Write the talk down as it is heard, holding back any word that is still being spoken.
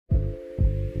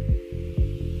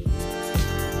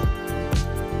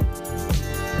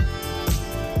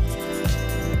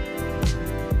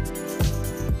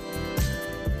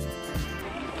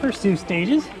first two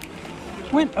stages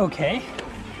went okay.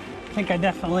 I think I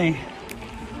definitely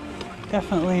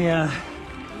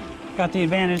got the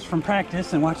advantage from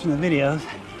practice and watching the videos.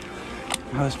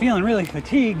 I was feeling really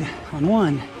fatigued on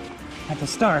one at the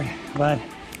start, but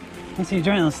once the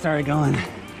adrenaline started going,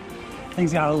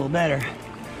 things got a little better.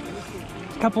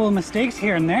 A couple of mistakes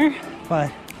here and there,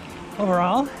 but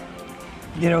overall,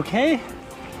 did okay,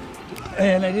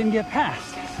 and I didn't get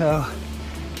past. So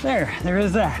there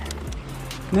is that.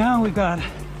 Now we've got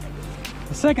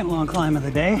the second long climb of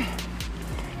the day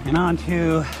and on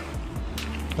to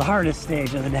the hardest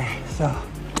stage of the day. So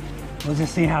we'll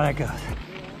just see how that goes.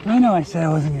 I know I said I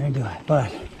wasn't gonna do it, but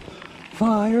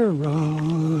Fire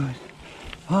Road,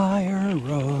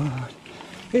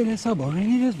 it is so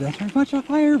boring, it is better much a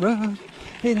fire road.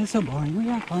 It is so boring, we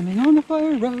are climbing on the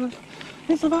fire road.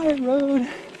 It's a fire road.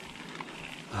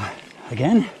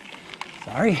 Again,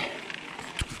 sorry.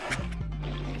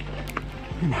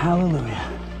 And hallelujah,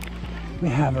 we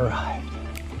have arrived.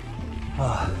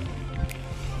 Oh,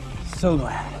 so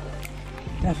glad.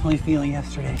 Definitely feeling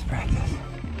yesterday's practice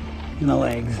in the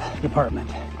legs department.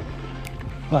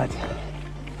 But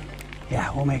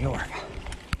yeah, we'll make it work.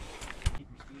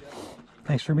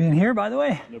 Thanks for being here, by the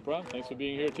way. No problem. Thanks for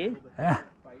being here too. Yeah.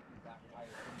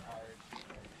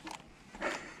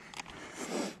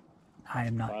 I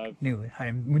am not new. I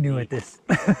am new at this.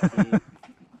 2,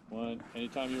 1.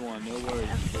 Anytime you want. No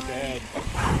worries. Look ahead.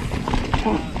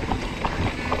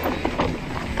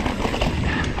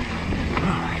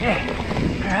 Okay.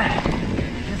 All right.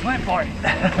 Just went for it.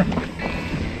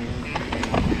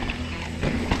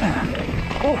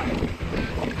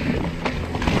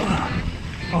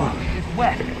 Oh, it's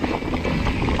wet.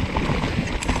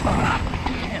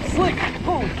 It's slick.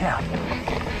 Holy cow.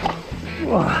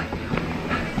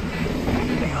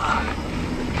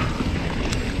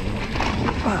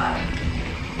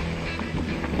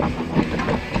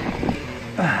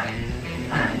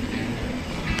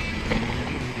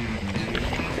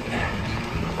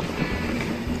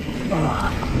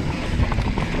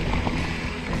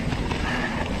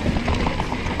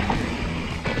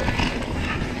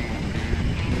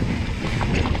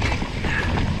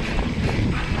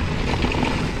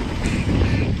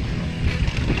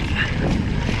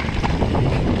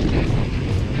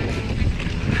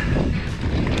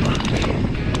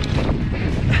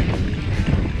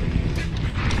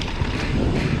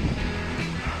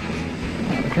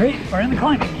 Great, we're in the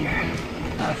climbing gear.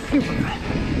 Super good.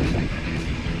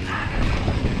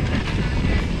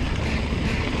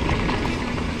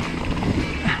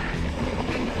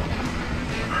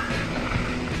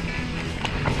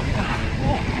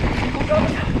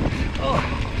 Oh,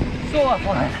 so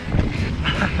offline.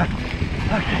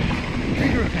 Okay,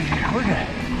 regrouping here. We're good.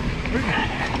 We're good.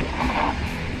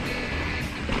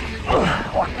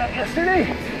 Walked out yesterday.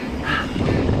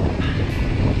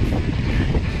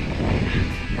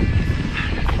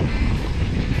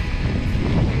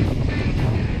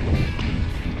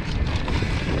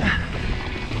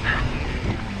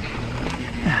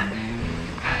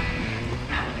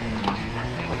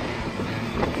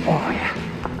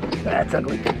 That's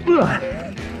ugly. Okay.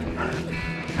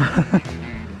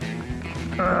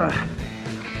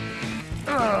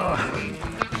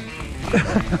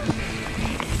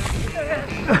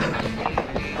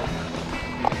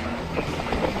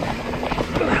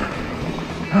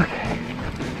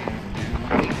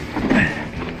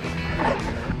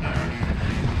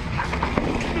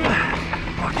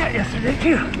 Walked out yesterday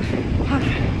too.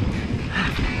 Okay.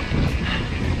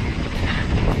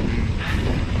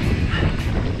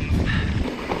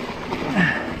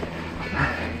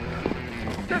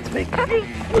 Big.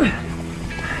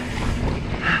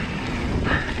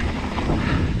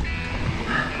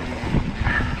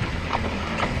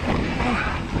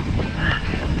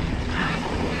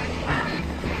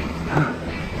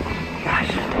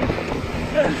 Gosh,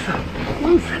 that's so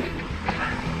loose.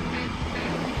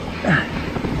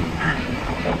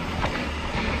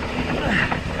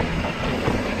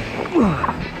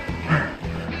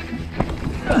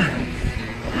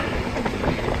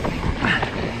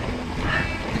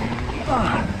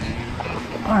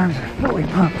 Arms are fully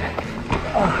pumped.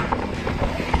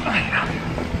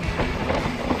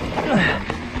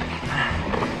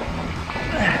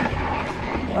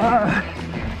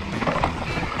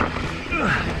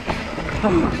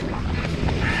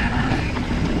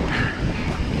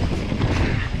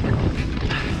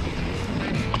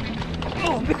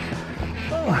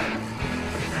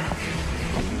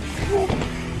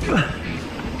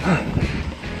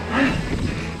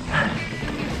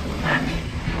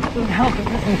 Doesn't help that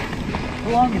this is the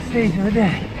longest stage of the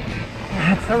day.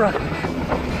 That's the rough.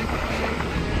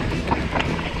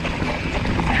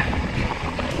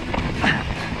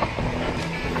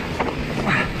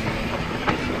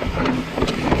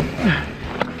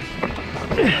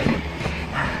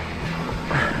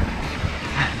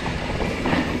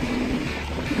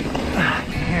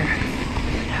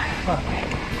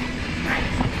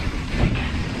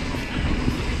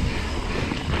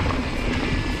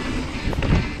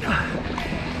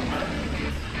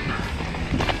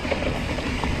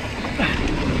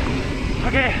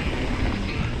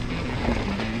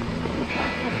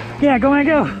 Yeah, go man,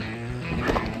 go.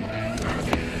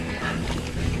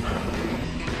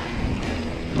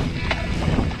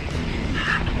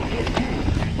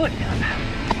 Foot down.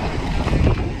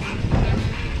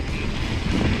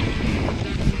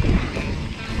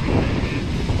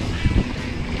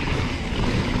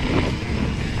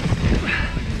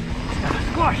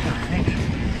 Squash those things.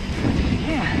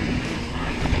 Yeah.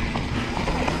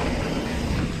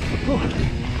 Ooh.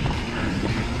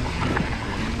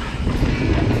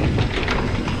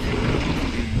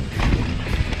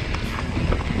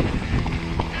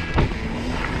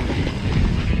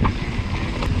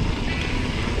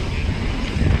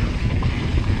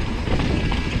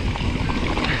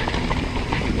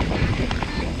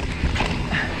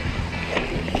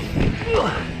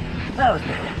 That was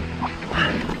good.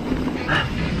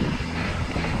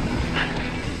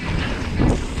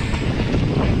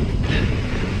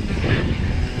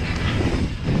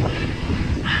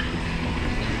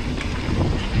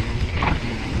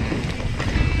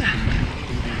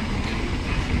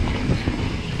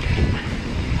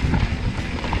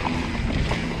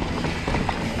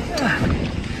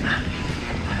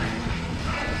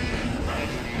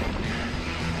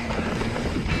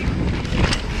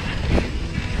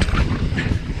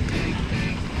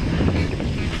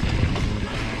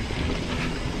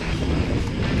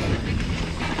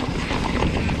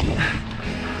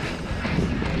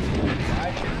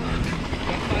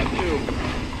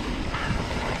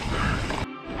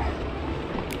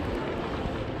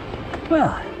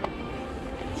 Well,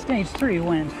 stage 3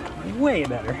 went way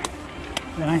better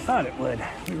than I thought it would.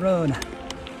 We rode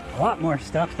a lot more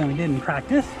stuff than we did in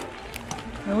practice.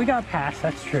 And we got past,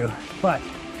 that's true. But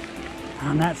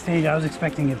on that stage, I was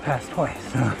expecting to get past twice.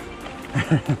 So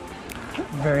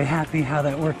very happy how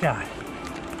that worked out.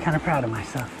 Kind of proud of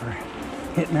myself for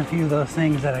hitting a few of those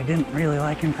things that I didn't really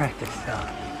like in practice. So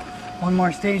one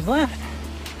more stage left,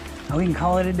 and we can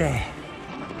call it a day.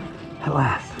 At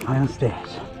last, final stage.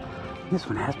 This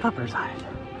one has puppers on it.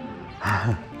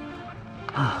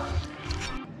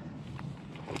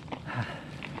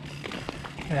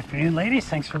 Good afternoon, ladies.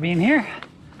 Thanks for being here.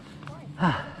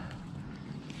 All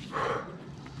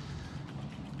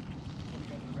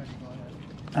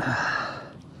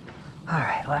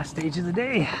right, last stage of the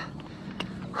day.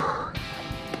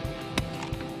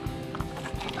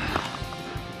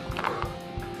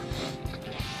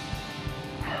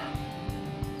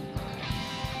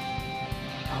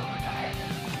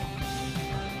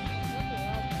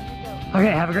 Okay,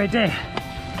 have a great day.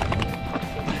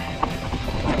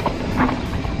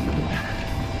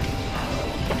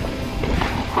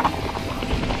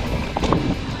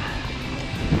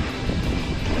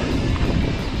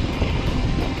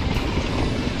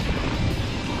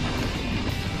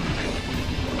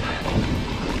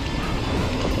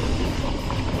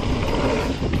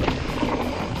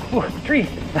 Oh, tree.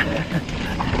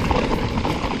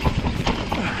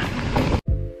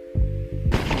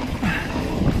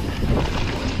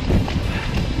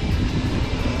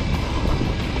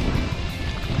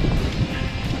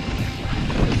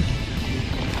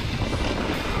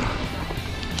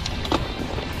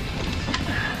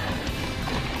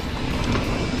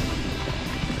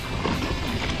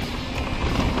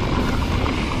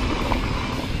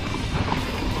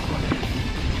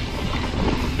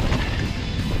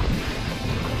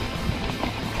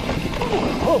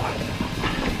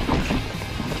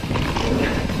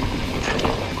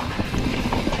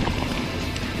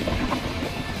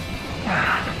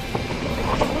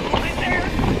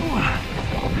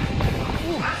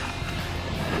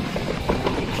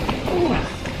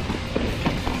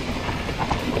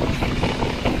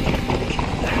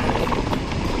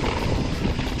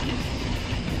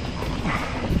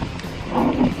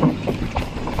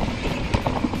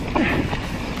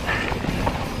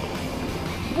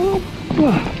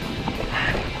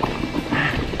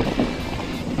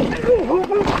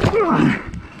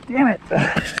 Damn it.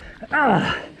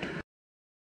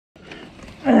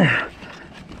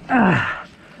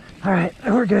 All right,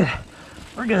 we're good.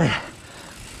 We're good.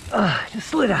 Just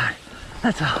slid out.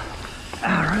 That's all.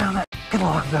 Right on that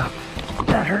log though.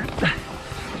 That hurt.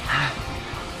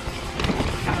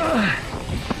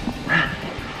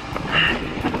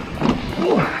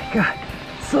 Oh my God,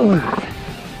 so loose.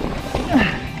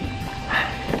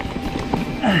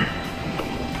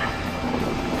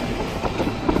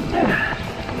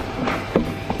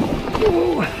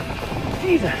 Oh,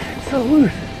 Jesus, it's so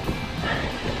loose.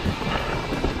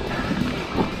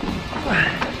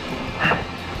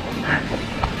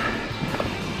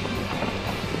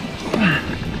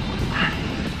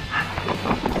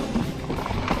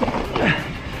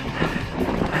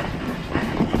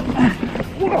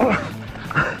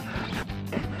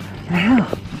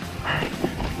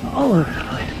 all over the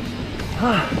place.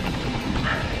 Oh.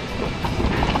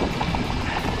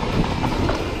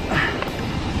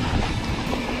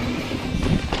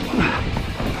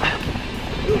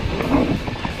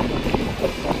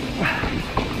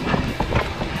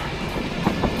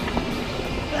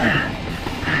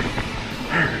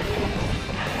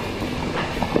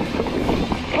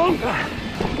 Oh God,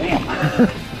 damn.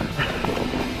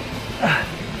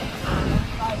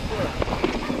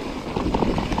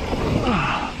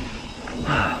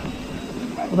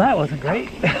 Well, that wasn't great.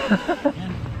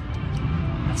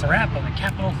 That's a wrap on the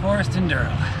Capitol Forest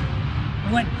Enduro.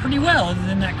 It went pretty well other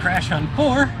than that crash on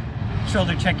 4.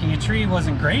 Shoulder checking a tree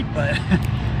wasn't great, but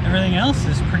everything else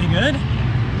is pretty good.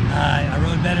 I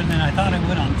rode better than I thought I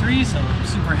would on 3, so I'm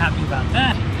super happy about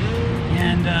that.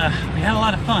 And we had a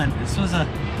lot of fun. This was a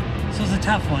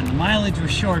tough one. The mileage was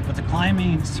short, but the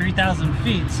climbing is 3,000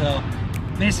 feet, so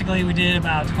basically we did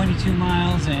about 22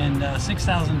 miles and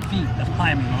 6,000 feet of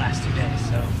climbing the last 2 days.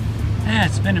 So yeah,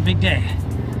 it's been a big day.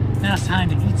 Now it's time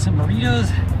to eat some burritos,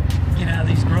 get out of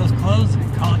these gross clothes,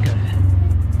 and call it good.